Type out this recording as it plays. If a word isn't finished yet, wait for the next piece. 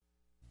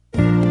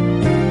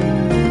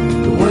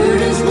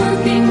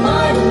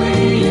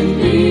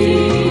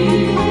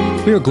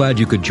We are glad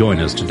you could join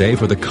us today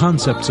for the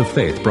Concepts of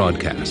Faith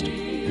broadcast.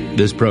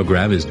 This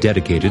program is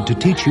dedicated to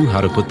teach you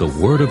how to put the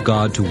Word of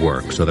God to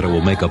work so that it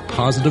will make a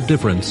positive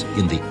difference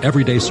in the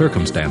everyday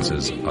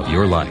circumstances of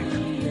your life.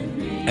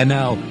 And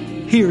now,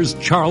 here's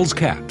Charles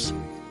Capps.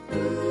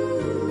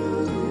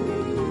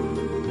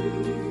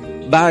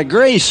 By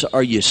grace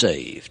are you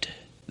saved.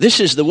 This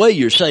is the way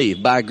you're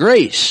saved, by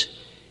grace.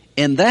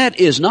 And that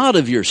is not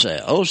of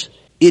yourselves,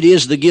 it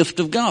is the gift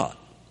of God.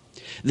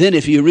 Then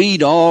if you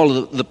read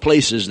all the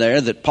places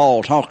there that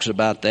Paul talks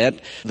about that,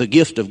 the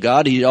gift of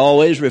God, he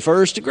always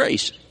refers to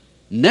grace.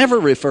 Never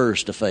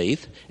refers to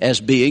faith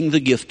as being the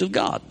gift of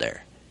God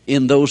there.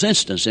 In those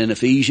instances, in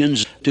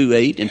Ephesians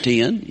 2:8 and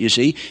 10, you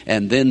see,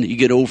 and then you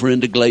get over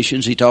into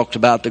Galatians, he talks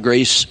about the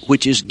grace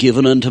which is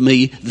given unto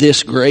me,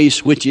 this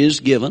grace which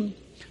is given.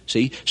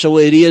 See, so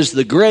it is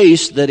the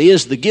grace that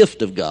is the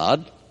gift of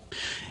God.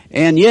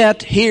 And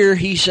yet, here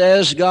he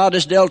says, God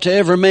has dealt to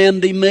every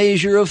man the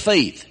measure of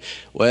faith.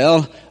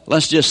 Well,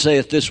 let's just say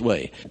it this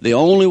way. The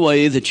only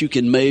way that you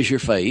can measure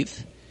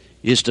faith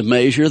is to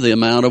measure the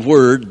amount of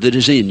word that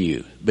is in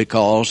you,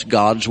 because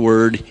God's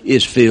word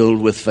is filled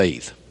with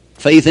faith.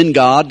 Faith in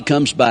God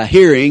comes by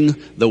hearing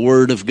the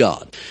word of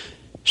God.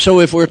 So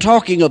if we're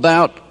talking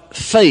about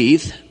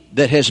faith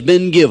that has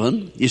been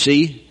given, you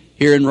see,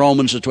 here in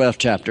Romans the 12th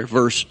chapter,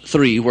 verse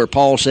 3, where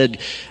Paul said,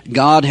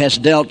 God has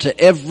dealt to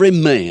every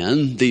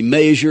man the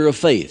measure of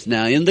faith.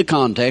 Now, in the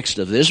context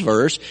of this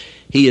verse,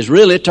 he is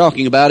really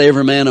talking about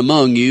every man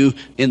among you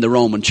in the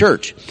Roman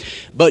church.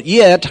 But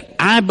yet,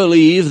 I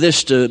believe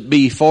this to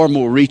be far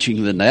more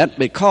reaching than that,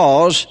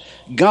 because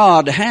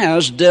God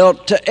has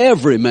dealt to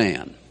every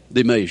man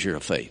the measure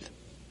of faith.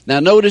 Now,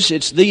 notice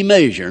it's the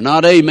measure,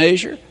 not a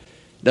measure.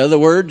 In other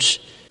words,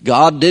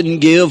 God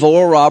didn't give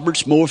Oral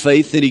Roberts more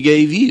faith than he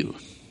gave you.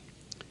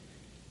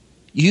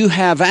 You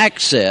have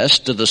access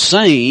to the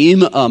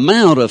same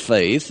amount of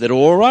faith that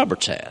Oral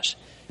Roberts has.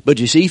 But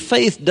you see,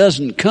 faith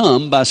doesn't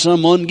come by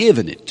someone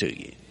giving it to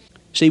you.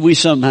 See, we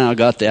somehow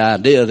got the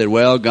idea that,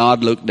 well,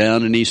 God looked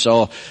down and he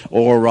saw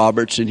Oral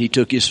Roberts and he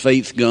took his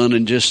faith gun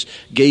and just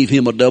gave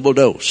him a double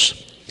dose.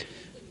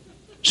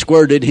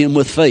 Squirted him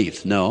with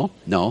faith. No.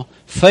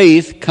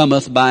 Faith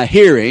cometh by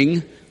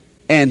hearing,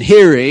 and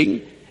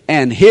hearing,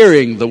 and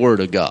hearing the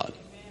word of God.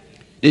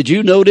 Did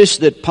you notice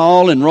that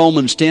Paul in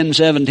Romans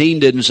 10:17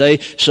 didn't say,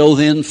 so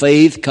then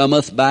faith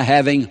cometh by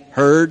having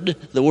heard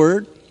the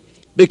word?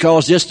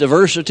 Because just a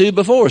verse or two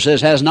before says,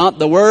 has not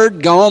the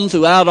word gone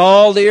throughout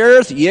all the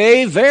earth?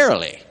 Yea,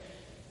 verily.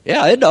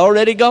 Yeah, it had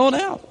already gone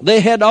out. They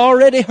had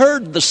already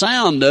heard the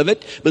sound of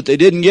it, but they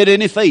didn't get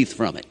any faith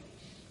from it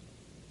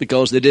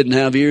because they didn't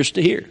have ears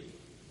to hear.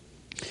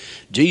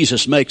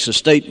 Jesus makes a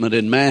statement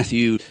in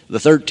Matthew, the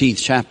 13th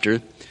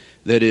chapter,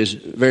 that is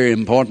very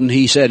important.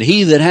 He said,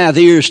 he that hath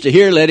ears to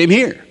hear, let him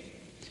hear.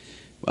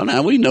 Well,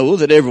 now we know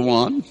that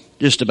everyone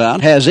just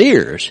about has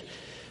ears.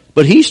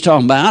 But he's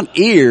talking about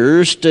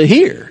ears to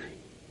hear.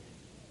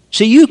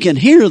 See, you can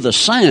hear the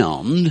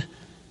sound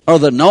or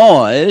the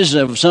noise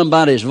of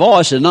somebody's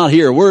voice and not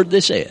hear a word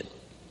they said.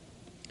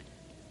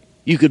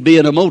 You could be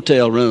in a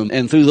motel room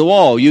and through the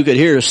wall you could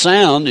hear a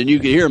sound and you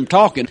could hear them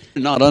talking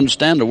and not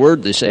understand a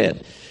word they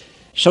said.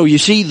 So you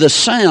see, the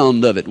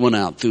sound of it went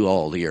out through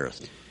all the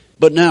earth.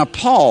 But now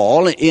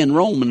Paul in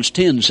Romans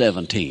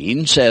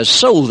 10:17 says,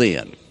 so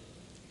then,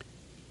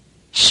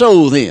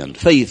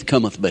 faith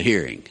cometh by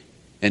hearing,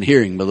 and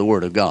hearing by the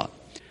word of God.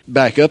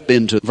 Back up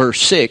into verse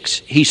 6,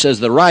 he says,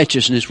 the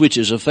righteousness which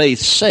is of faith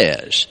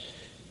says.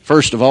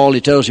 First of all,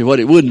 he tells you what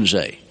it wouldn't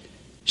say.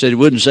 He said it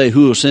wouldn't say,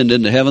 who will ascend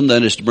into heaven,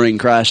 that is to bring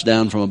Christ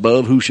down from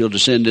above. Who shall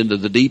descend into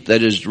the deep,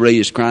 that is to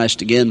raise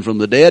Christ again from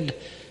the dead.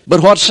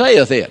 But what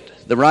saith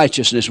it? The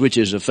righteousness which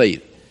is of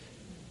faith.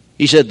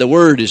 He said, the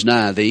word is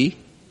nigh thee.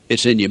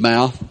 It's in your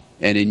mouth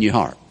and in your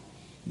heart.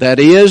 That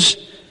is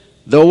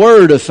the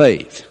word of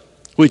faith,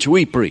 which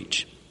we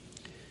preach.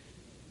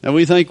 Now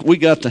we think we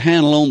got the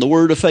handle on the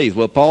word of faith.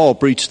 Well, Paul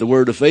preached the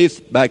word of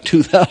faith back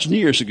 2,000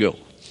 years ago.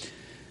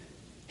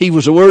 He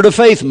was a word of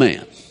faith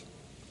man.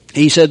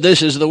 He said,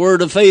 this is the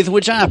word of faith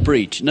which I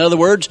preach. In other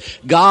words,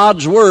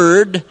 God's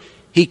word,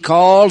 he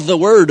called the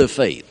word of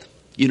faith.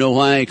 You know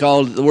why he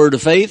called it the word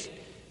of faith?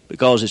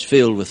 Because it's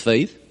filled with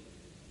faith.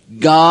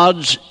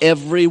 God's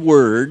every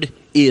word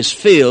is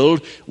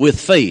filled with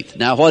faith.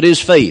 Now, what is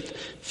faith?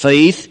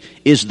 Faith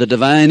is the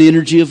divine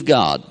energy of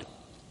God.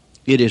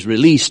 It is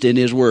released in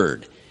his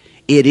word.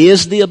 It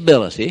is the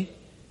ability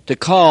to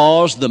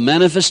cause the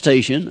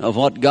manifestation of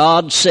what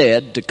God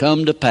said to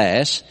come to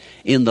pass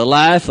in the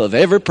life of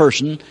every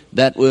person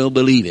that will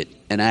believe it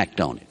and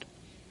act on it.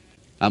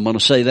 I'm going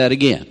to say that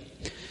again.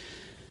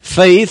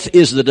 Faith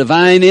is the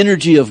divine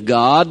energy of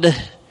God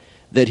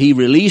that he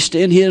released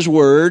in his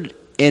word,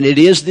 and it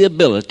is the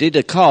ability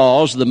to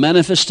cause the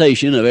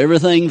manifestation of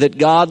everything that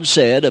God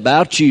said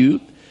about you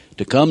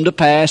to come to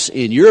pass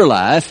in your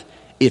life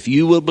if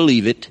you will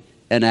believe it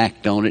and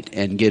act on it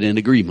and get in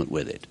agreement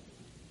with it.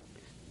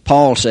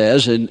 Paul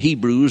says in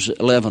Hebrews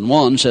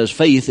 11:1 says,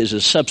 faith is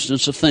a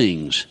substance of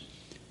things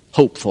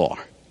hoped for,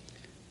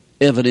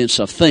 evidence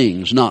of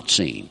things not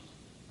seen.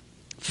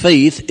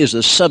 Faith is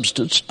the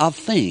substance of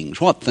things.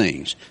 What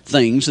things?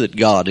 Things that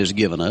God has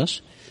given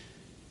us.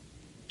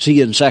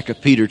 See in 2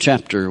 Peter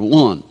chapter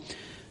 1,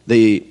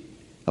 the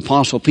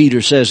Apostle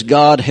Peter says,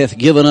 God hath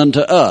given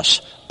unto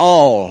us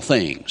all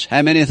things.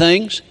 How many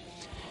things?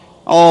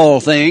 All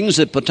things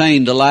that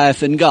pertain to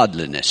life and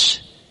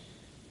godliness.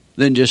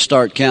 Then just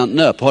start counting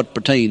up what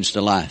pertains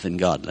to life and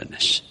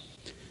godliness.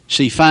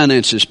 See,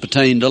 finances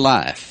pertain to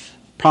life.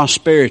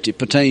 Prosperity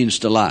pertains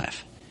to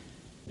life.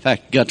 In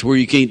fact, got to where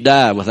you can't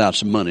die without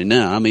some money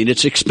now. I mean,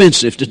 it's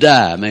expensive to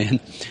die, man.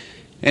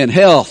 And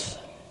health,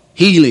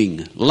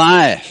 healing,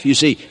 life. You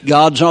see,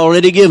 God's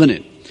already given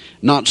it.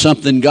 Not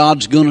something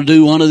God's going to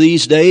do one of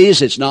these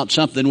days. It's not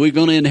something we're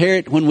going to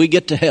inherit when we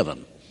get to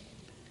heaven.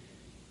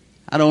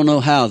 I don't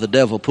know how the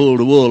devil pulled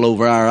the wool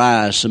over our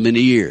eyes so many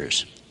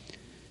years.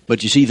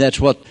 But you see, that's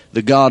what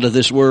the god of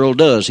this world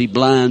does. He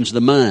blinds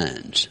the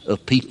minds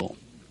of people.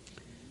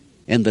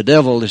 And the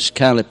devil is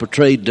kind of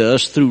portrayed to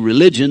us through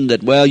religion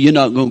that, well, you're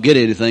not going to get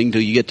anything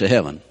until you get to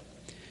heaven.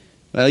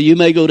 Well, you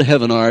may go to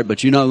heaven, all right,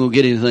 but you're not going to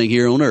get anything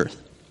here on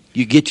earth.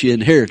 You get your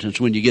inheritance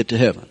when you get to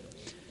heaven.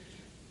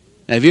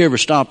 Now, have you ever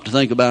stopped to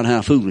think about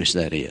how foolish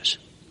that is?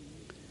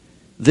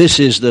 This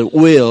is the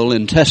will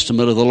and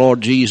testament of the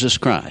Lord Jesus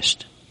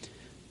Christ.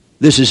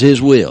 This is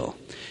His will.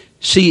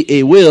 See,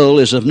 a will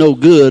is of no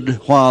good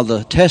while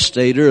the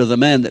testator or the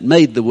man that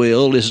made the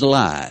will is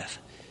alive.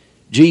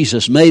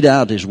 Jesus made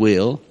out His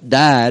will,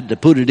 died to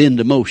put it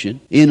into motion.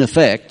 In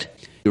effect,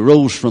 He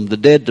rose from the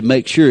dead to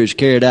make sure it's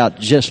carried out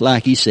just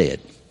like He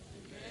said.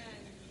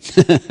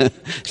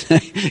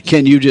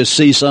 Can you just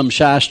see some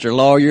shyster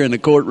lawyer in the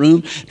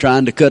courtroom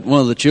trying to cut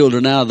one of the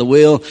children out of the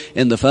will,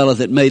 and the fellow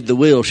that made the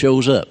will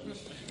shows up?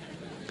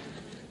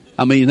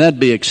 I mean, that'd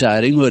be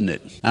exciting, wouldn't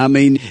it? I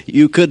mean,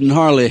 you couldn't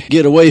hardly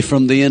get away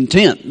from the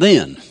intent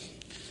then.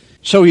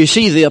 So you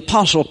see, the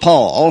Apostle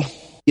Paul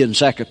in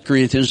 2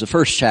 Corinthians, the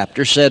first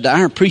chapter, said,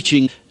 our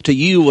preaching to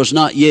you was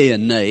not yea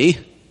and nay.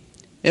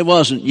 It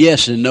wasn't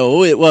yes and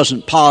no. It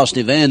wasn't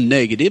positive and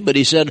negative. But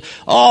he said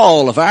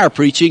all of our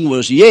preaching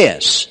was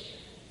yes,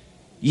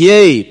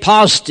 yea,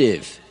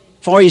 positive.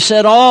 For he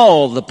said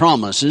all the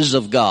promises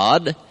of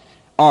God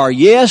are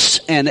yes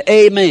and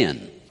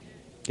amen.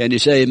 Can you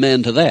say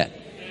amen to that?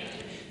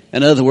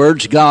 In other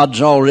words,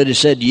 God's already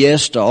said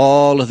yes to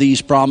all of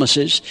these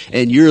promises,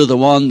 and you're the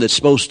one that's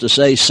supposed to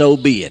say, so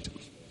be it.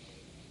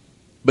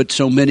 But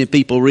so many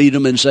people read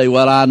them and say,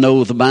 well, I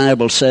know the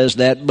Bible says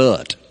that,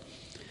 but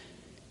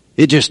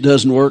it just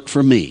doesn't work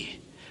for me.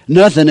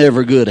 Nothing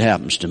ever good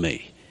happens to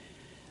me.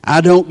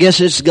 I don't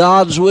guess it's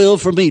God's will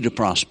for me to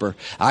prosper.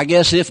 I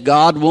guess if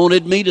God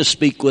wanted me to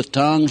speak with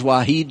tongues,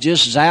 why, He'd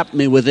just zap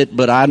me with it,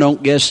 but I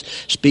don't guess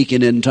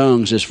speaking in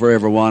tongues is for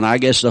everyone. I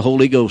guess the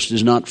Holy Ghost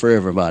is not for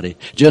everybody.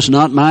 Just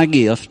not my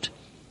gift.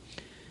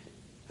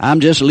 I'm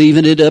just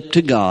leaving it up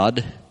to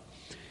God.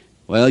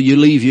 Well, you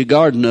leave your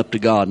garden up to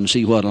God and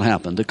see what will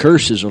happen. The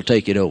curses will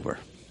take it over.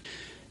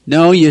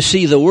 No, you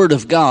see, the Word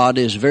of God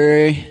is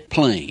very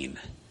plain.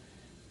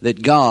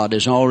 That God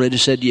has already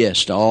said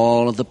yes to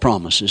all of the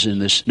promises in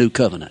this new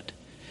covenant.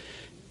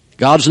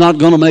 God's not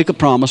going to make a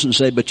promise and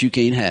say, but you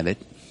can't have it.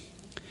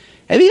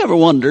 Have you ever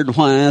wondered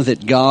why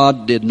that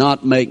God did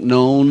not make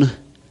known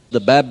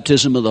the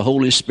baptism of the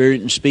Holy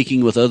Spirit and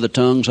speaking with other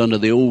tongues under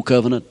the old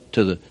covenant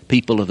to the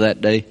people of that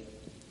day?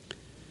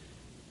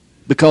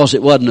 Because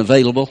it wasn't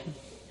available.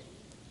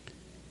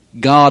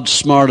 God's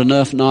smart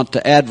enough not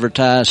to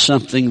advertise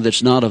something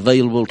that's not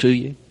available to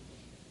you.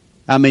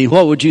 I mean,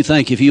 what would you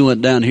think if you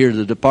went down here to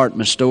the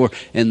department store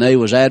and they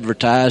was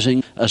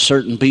advertising a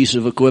certain piece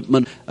of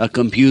equipment, a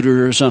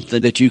computer or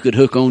something that you could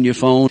hook on your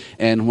phone,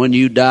 and when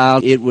you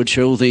dialed, it would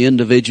show the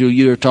individual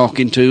you're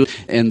talking to,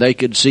 and they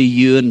could see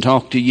you and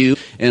talk to you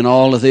and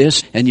all of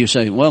this, and you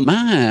say, well,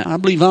 I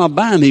believe I'll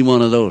buy me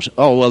one of those.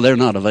 Oh, well, they're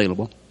not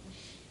available.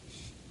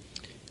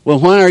 Well,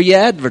 why are you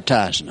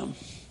advertising them?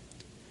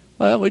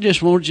 Well, we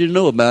just wanted you to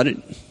know about it.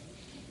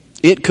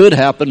 It could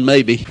happen,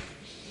 maybe.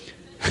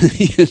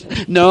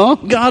 No,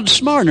 God's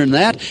smarter than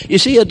that. You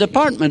see, a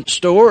department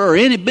store or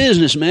any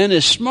businessman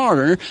is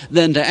smarter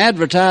than to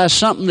advertise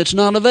something that's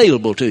not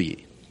available to you.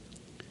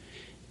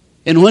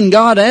 And when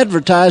God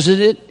advertises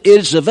it,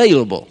 it's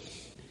available.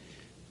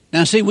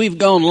 Now see, we've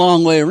gone a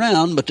long way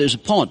around, but there's a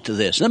point to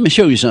this. Let me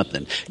show you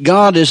something.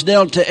 God has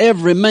dealt to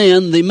every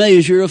man the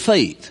measure of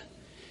faith.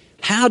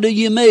 How do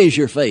you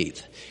measure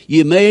faith?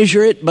 You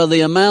measure it by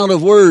the amount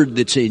of word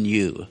that's in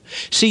you.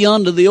 See,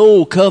 under the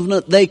old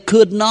covenant, they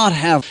could not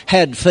have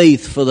had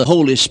faith for the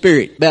Holy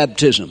Spirit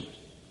baptism.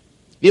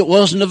 It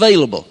wasn't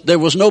available. There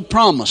was no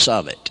promise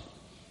of it.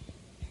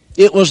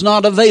 It was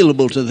not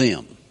available to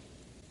them.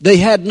 They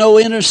had no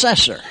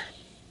intercessor.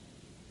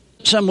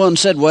 Someone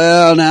said,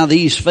 well, now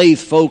these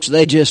faith folks,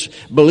 they just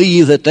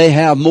believe that they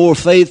have more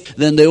faith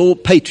than the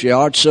old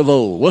patriarchs of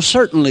old. Well,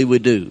 certainly we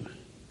do.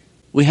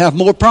 We have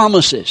more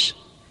promises.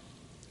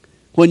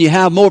 When you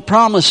have more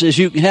promises,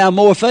 you can have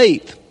more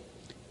faith.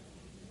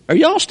 Are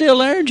y'all still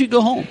there? Did you go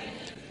home?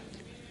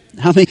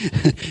 I mean,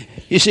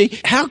 you see,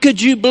 how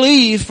could you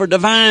believe for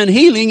divine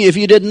healing if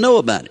you didn't know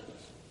about it?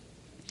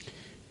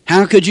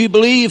 How could you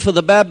believe for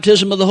the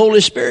baptism of the Holy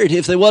Spirit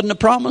if there wasn't a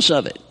promise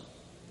of it?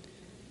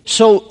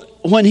 So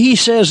when he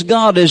says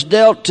God has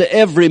dealt to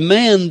every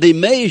man the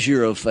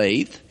measure of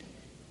faith,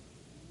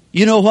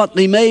 you know what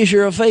the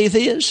measure of faith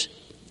is?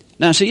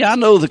 Now see, I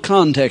know the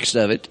context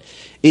of it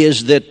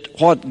is that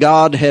what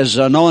God has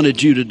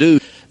anointed you to do,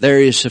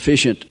 there is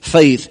sufficient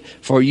faith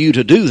for you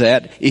to do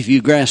that if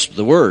you grasp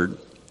the Word.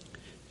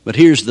 But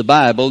here's the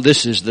Bible.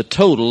 This is the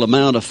total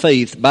amount of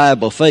faith,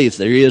 Bible faith,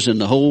 there is in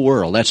the whole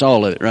world. That's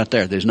all of it right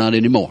there. There's not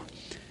any more.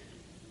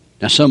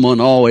 Now someone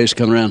always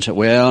comes around and says,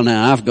 well,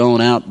 now I've gone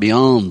out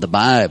beyond the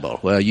Bible.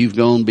 Well, you've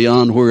gone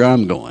beyond where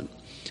I'm going.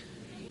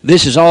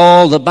 This is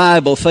all the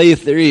Bible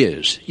faith there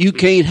is. You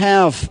can't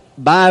have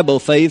Bible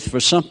faith for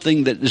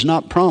something that is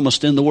not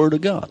promised in the Word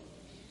of God.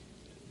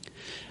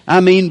 I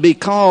mean,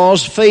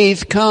 because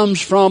faith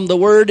comes from the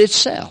Word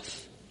itself.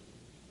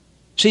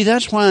 See,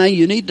 that's why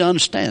you need to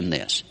understand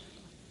this.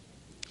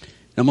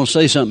 I'm going to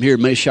say something here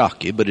that may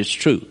shock you, but it's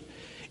true.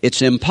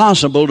 It's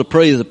impossible to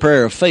pray the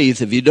prayer of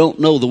faith if you don't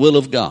know the will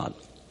of God.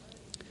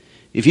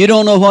 If you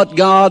don't know what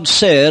God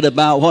said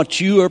about what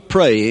you are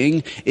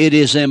praying, it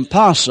is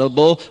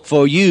impossible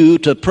for you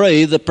to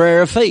pray the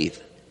prayer of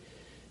faith.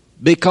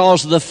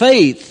 Because the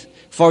faith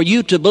for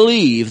you to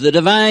believe, the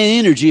divine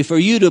energy for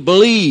you to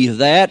believe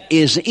that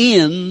is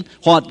in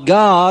what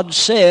God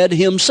said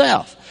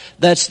Himself.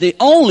 That's the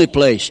only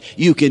place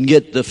you can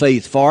get the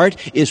faith for it,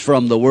 is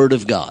from the Word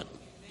of God.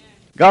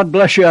 God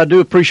bless you. I do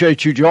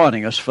appreciate you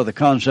joining us for the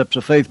Concepts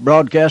of Faith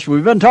broadcast.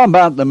 We've been talking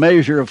about the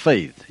measure of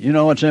faith. You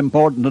know, it's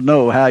important to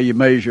know how you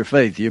measure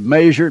faith. You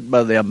measure it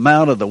by the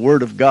amount of the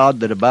Word of God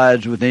that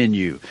abides within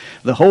you.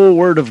 The whole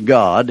Word of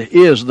God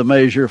is the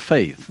measure of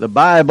faith. The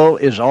Bible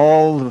is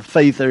all the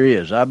faith there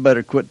is. I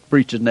better quit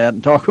preaching that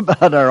and talk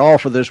about our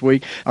offer this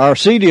week. Our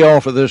CD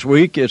offer this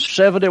week is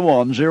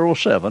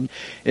 7107.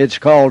 It's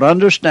called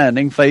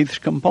Understanding Faith's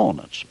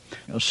Components.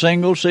 A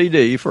single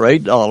CD for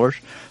 $8.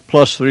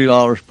 Plus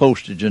 $3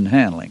 postage and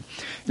handling.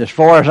 As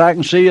far as I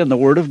can see in the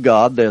Word of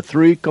God, there are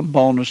three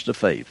components to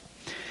faith.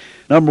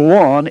 Number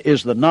one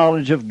is the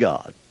knowledge of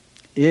God.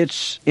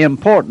 It's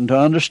important to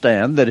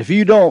understand that if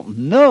you don't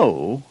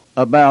know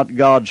about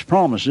God's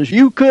promises,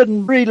 you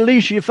couldn't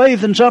release your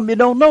faith in something you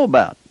don't know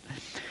about.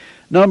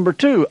 Number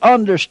two,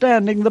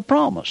 understanding the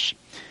promise.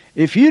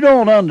 If you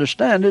don't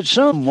understand it,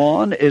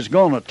 someone is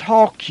going to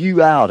talk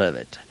you out of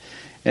it.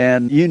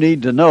 And you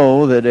need to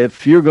know that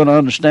if you're going to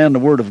understand the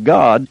Word of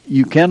God,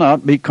 you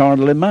cannot be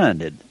carnally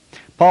minded.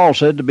 Paul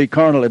said to be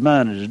carnally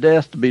minded is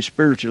death, to be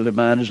spiritually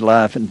minded is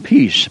life and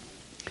peace.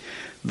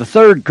 The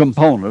third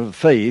component of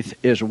faith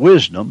is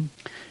wisdom,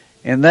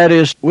 and that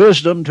is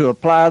wisdom to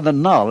apply the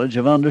knowledge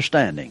of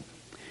understanding.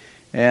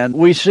 And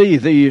we see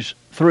these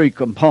three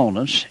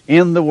components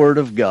in the Word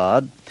of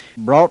God,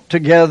 brought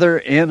together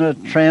in a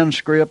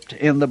transcript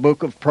in the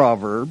book of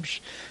Proverbs.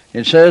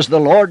 It says, the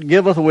Lord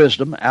giveth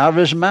wisdom, out of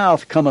His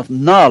mouth cometh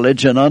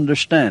knowledge and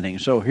understanding.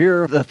 So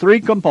here are the three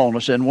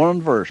components in one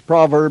verse,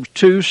 Proverbs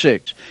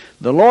 2:6.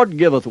 The Lord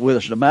giveth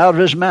wisdom, out of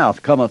His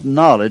mouth cometh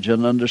knowledge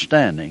and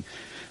understanding.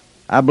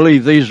 I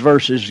believe these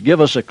verses give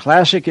us a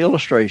classic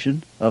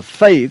illustration of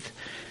faith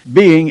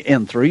being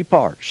in three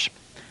parts.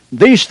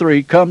 These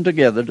three come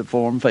together to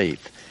form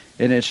faith.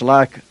 And it's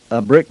like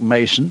a brick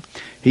mason.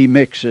 He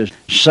mixes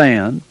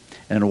sand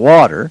and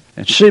water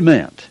and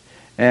cement.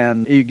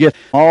 And you get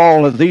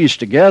all of these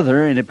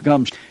together, and it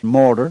becomes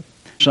mortar,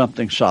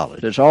 something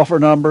solid. It's offer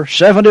number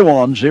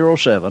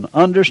 7107,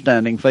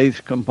 Understanding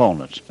Faith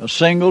Components. A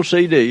single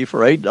CD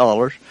for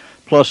 $8,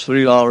 plus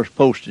 $3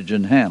 postage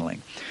and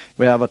handling.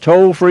 We have a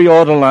toll-free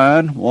order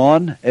line,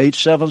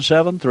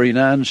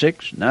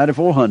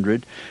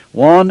 1-877-396-9400,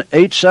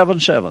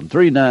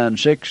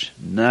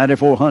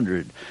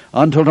 1-877-396-9400.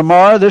 Until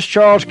tomorrow, this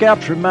Charles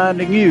Capps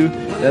reminding you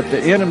that the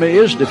enemy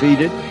is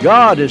defeated,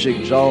 God is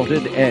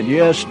exalted, and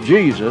yes,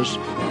 Jesus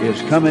is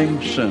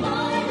coming soon.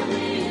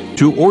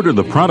 To order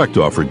the product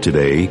offered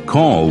today,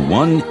 call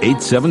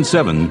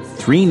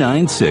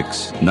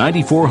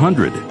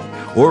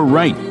 1-877-396-9400 or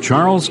write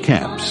Charles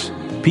Capps,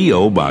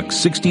 P.O. Box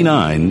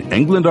 69,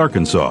 England,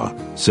 Arkansas,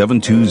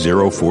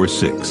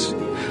 72046.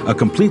 A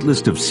complete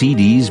list of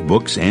CDs,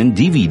 books, and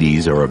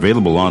DVDs are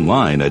available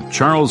online at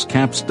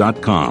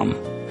charlescapps.com.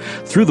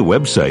 Through the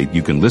website,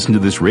 you can listen to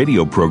this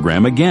radio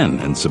program again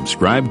and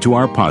subscribe to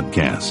our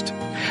podcast.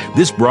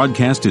 This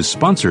broadcast is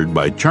sponsored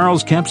by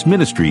Charles Capps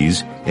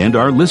Ministries and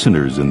our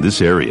listeners in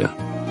this area.